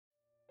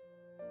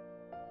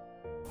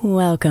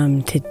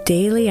Welcome to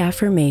Daily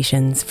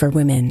Affirmations for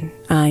Women.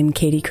 I'm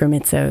Katie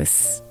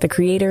Kremitzos, the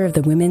creator of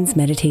the Women's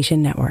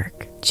Meditation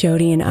Network.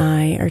 Jody and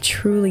I are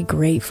truly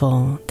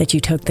grateful that you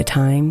took the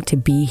time to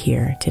be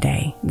here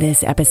today.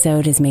 This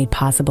episode is made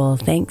possible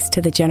thanks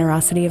to the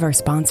generosity of our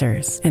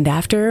sponsors. And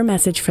after a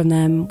message from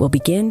them, we'll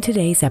begin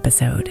today's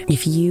episode.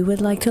 If you would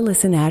like to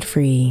listen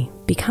ad-free,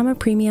 become a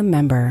premium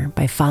member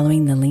by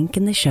following the link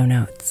in the show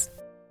notes.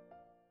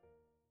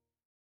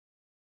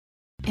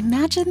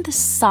 Imagine the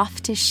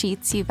softest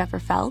sheets you've ever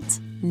felt.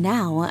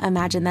 Now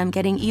imagine them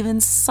getting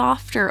even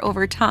softer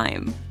over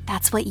time.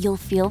 That's what you'll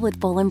feel with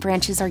Boll &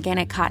 Branch's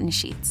organic cotton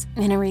sheets.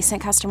 In a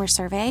recent customer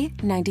survey,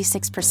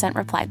 96%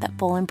 replied that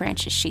Boll &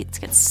 Branch's sheets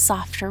get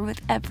softer with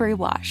every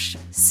wash.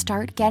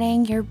 Start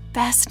getting your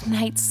best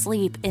night's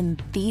sleep in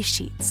these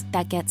sheets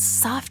that get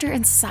softer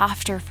and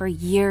softer for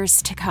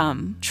years to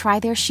come. Try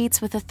their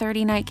sheets with a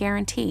 30-night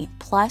guarantee,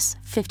 plus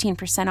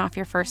 15% off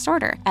your first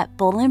order at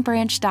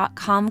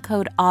bollandbranch.com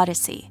code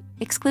Odyssey.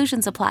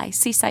 Exclusions apply.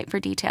 See site for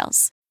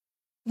details.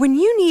 When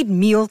you need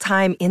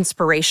mealtime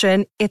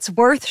inspiration, it's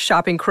worth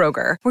shopping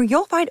Kroger, where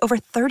you'll find over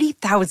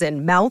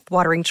 30,000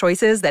 mouth-watering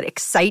choices that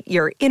excite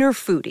your inner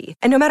foodie.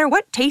 And no matter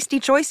what tasty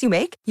choice you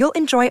make, you'll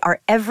enjoy our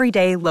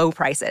everyday low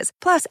prices,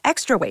 plus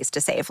extra ways to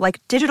save,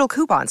 like digital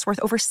coupons worth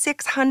over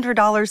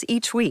 $600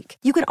 each week.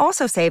 You can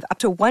also save up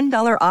to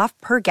 $1 off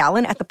per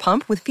gallon at the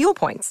pump with fuel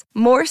points.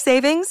 More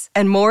savings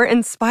and more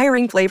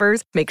inspiring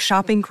flavors make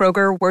shopping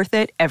Kroger worth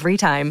it every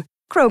time.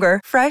 Kroger,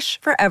 fresh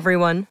for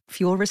everyone.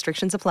 Fuel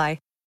restrictions apply.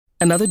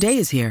 Another day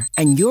is here,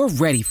 and you're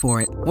ready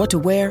for it. What to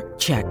wear?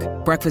 Check.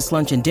 Breakfast,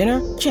 lunch, and dinner?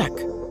 Check.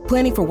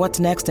 Planning for what's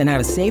next and how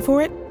to save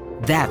for it?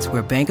 That's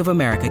where Bank of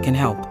America can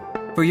help.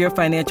 For your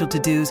financial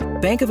to-dos,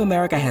 Bank of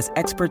America has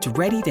experts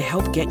ready to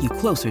help get you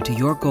closer to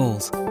your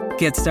goals.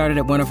 Get started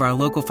at one of our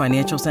local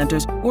financial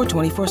centers or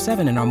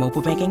 24/7 in our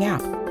mobile banking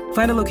app.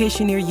 Find a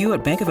location near you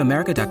at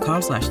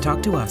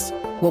bankofamerica.com/talktous.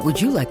 What would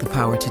you like the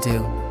power to do?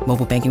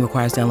 Mobile banking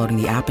requires downloading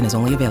the app and is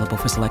only available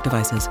for select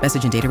devices.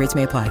 Message and data rates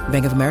may apply.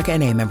 Bank of America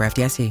N.A., member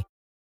FDIC.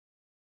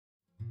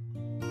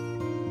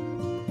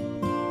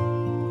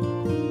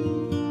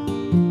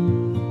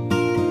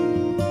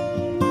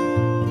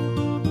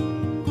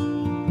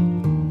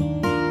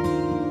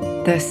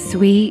 The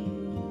sweet,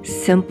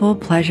 simple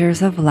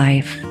pleasures of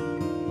life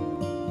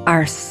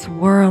are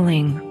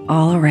swirling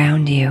all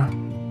around you.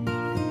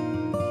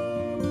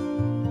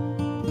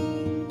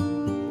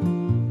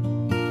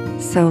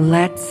 So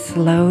let's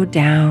slow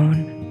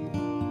down,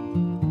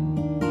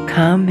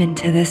 come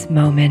into this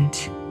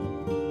moment,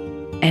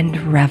 and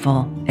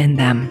revel in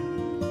them.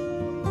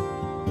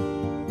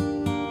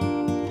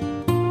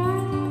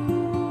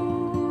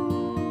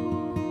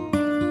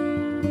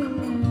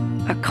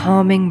 A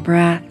calming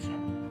breath,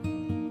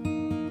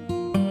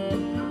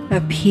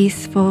 a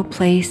peaceful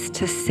place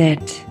to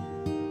sit.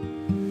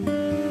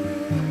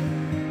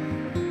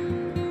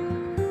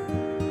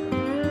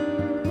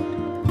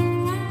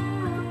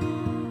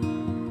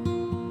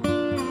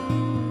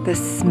 The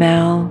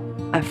smell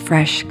of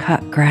fresh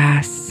cut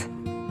grass.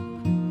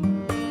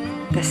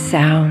 The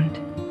sound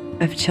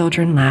of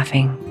children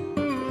laughing.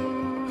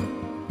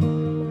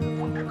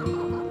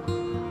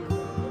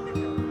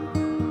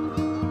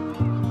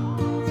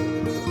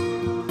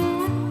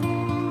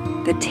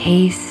 The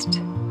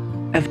taste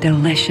of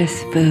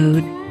delicious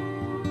food,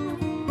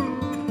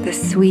 the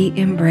sweet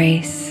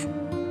embrace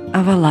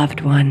of a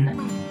loved one.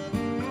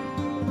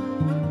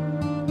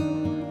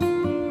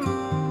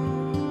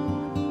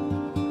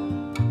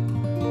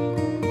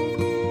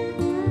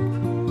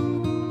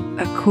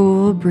 A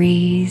cool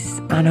breeze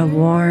on a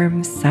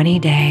warm, sunny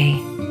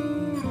day,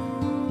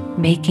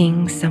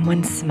 making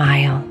someone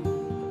smile.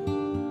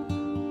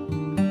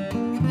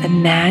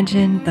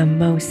 Imagine the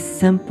most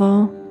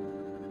simple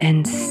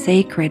and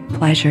sacred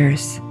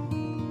pleasures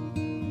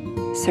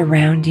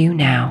surround you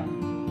now.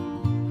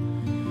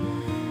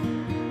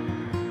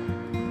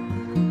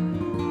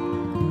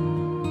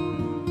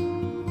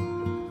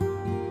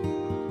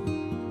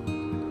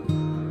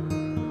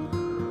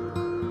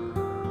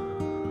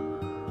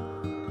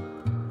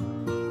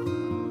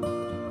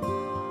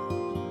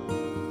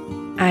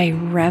 I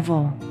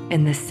revel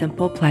in the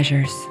simple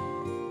pleasures.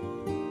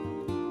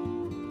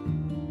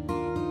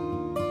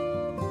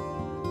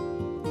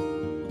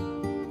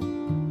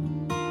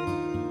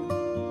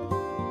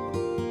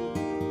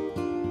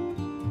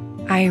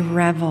 I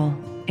revel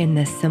in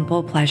the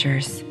simple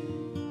pleasures.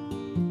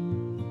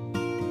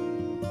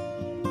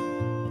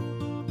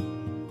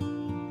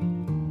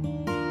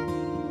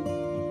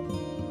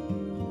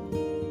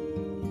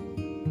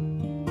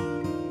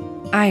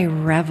 I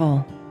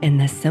revel in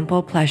the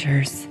simple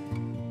pleasures.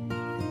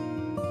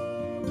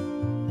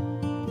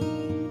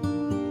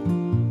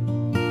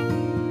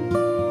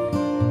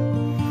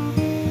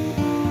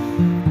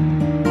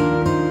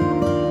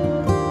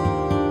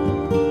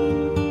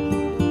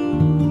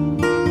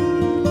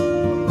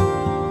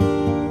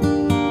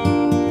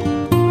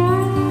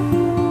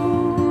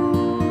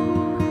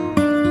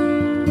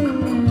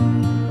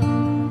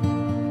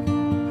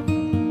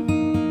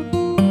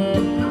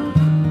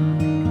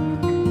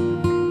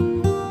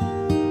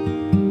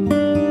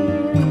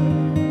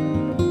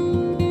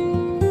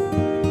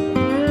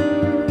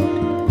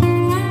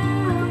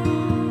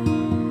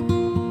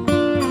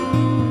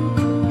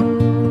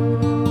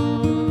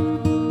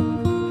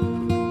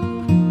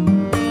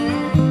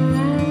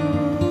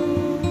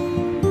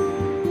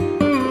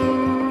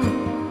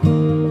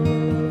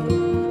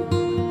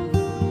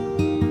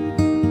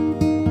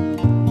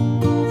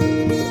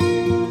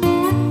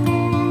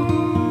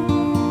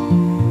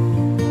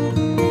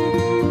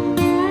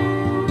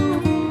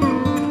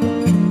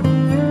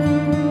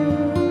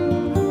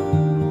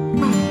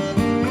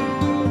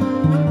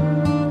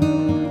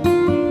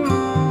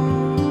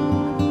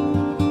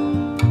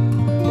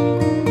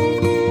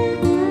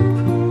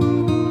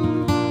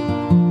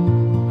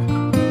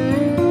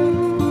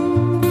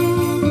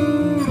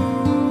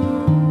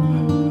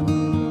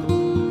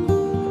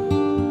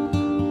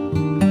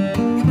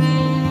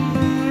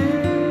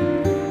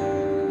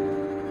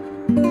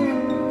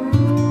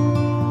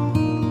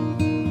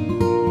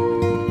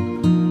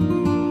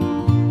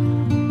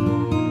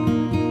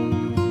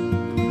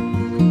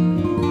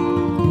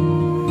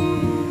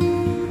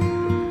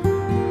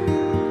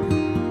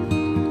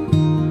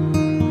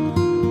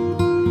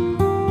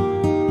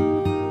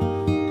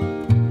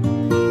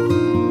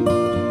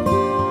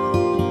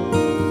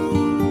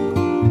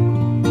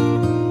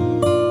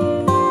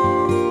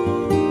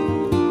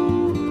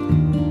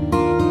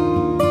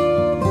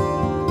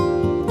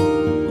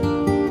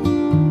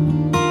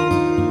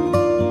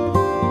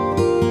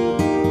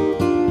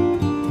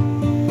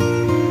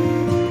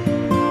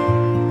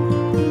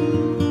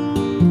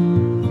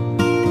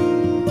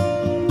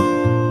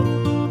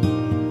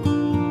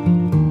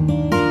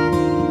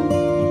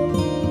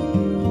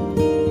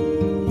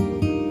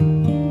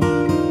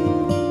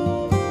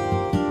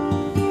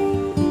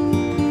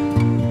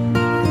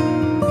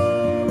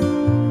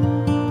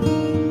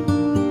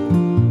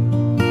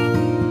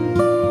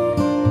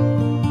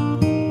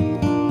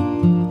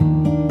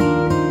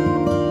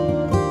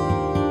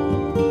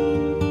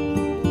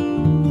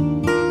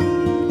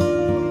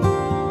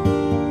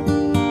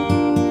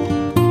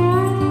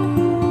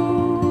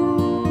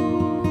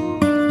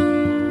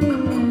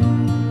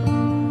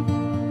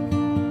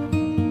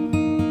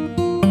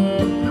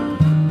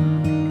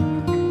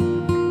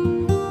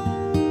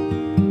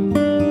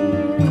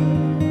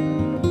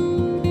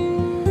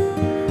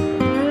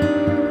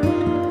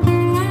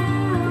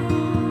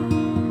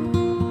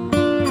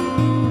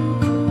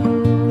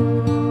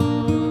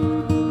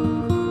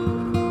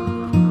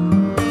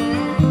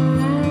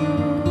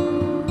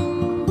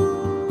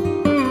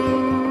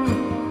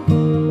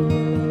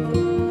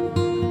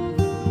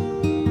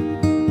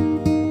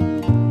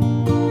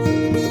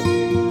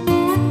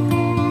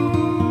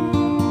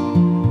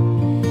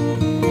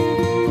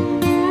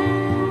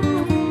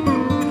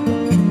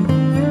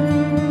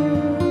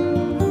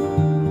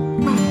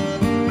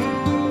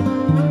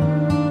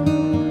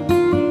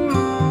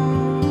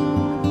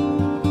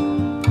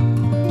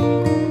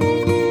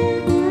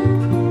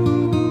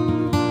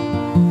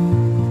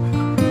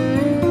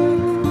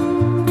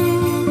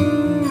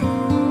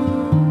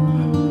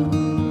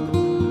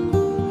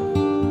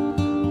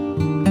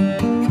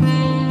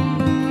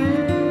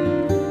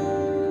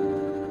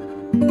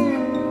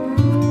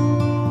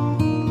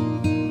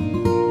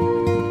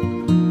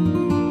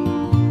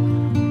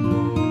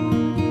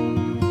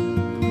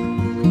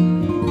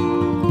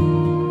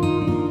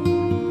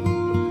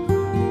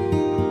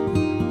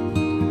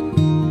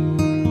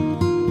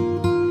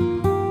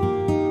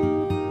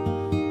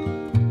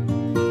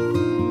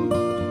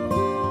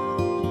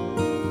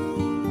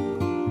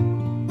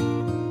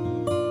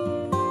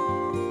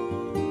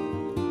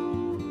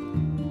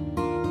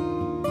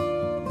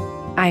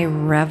 I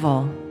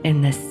revel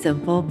in the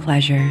simple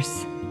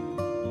pleasures.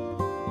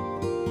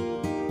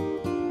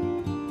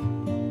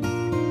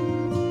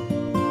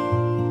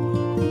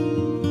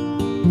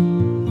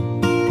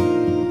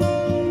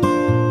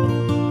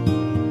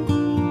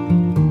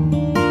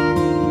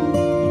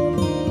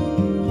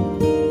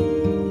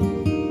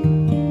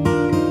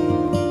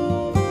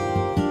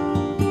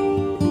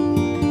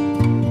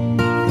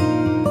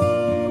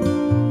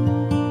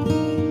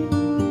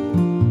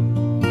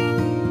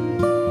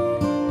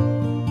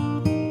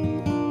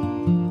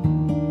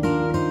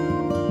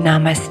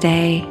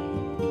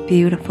 Namaste,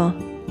 beautiful.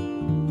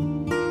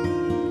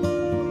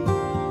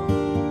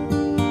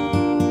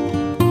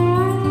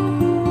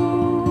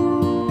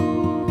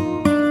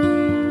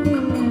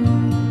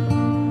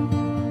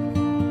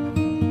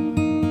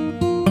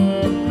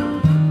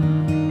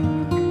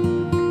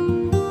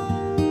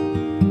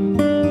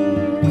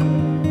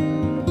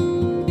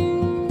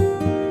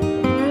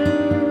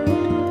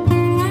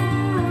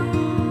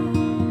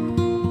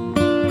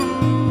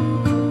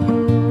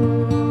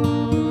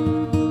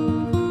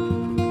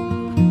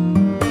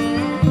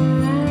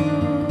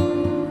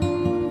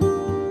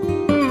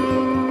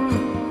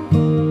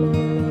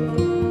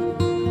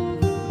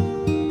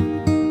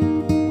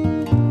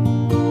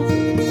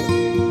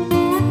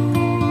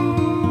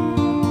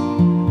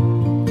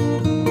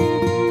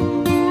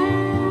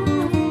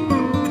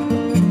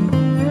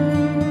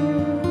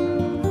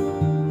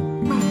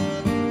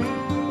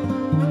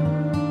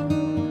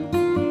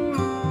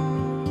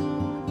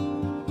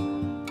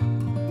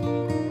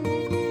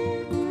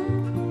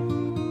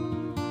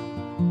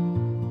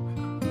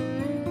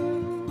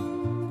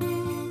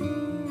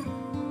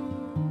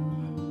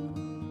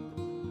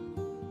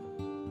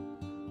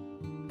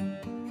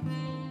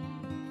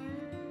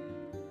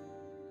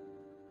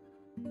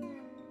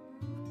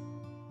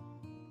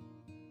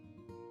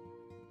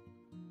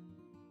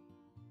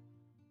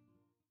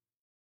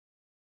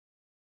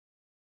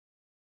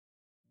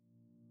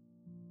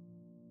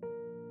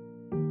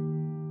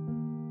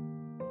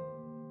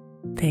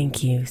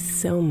 Thank you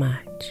so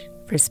much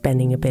for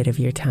spending a bit of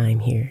your time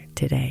here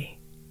today.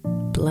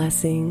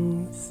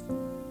 Blessings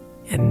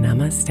and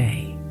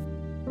namaste.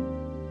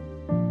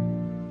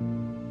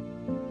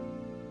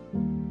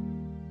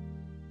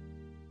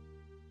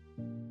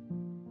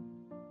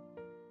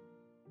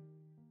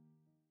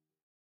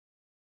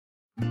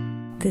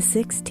 The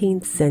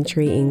 16th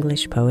century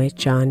English poet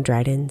John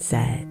Dryden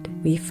said,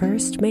 "We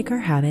first make our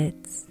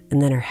habits,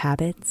 and then our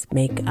habits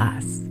make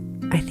us."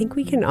 I think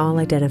we can all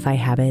identify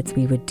habits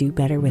we would do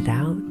better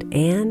without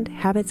and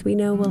habits we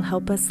know will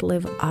help us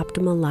live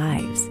optimal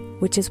lives,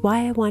 which is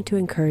why I want to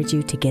encourage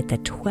you to get the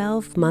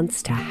 12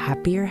 Months to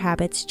Happier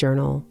Habits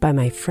journal by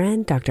my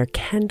friend Dr.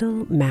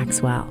 Kendall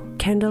Maxwell.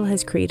 Kendall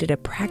has created a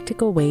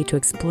practical way to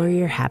explore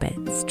your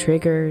habits,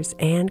 triggers,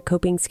 and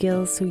coping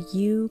skills so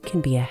you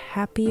can be a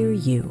happier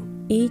you.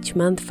 Each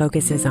month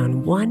focuses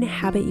on one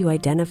habit you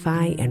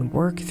identify and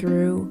work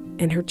through,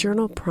 and her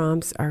journal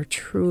prompts are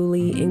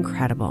truly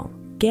incredible.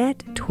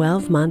 Get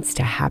 12 Months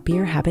to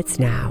Happier Habits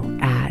now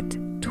at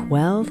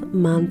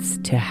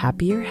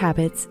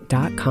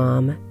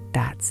 12monthstohappierhabits.com.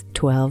 That's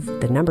 12,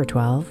 the number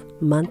 12,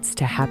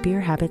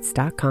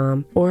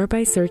 monthstohappierhabits.com, or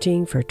by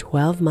searching for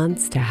 12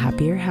 Months to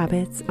Happier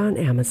Habits on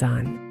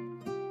Amazon.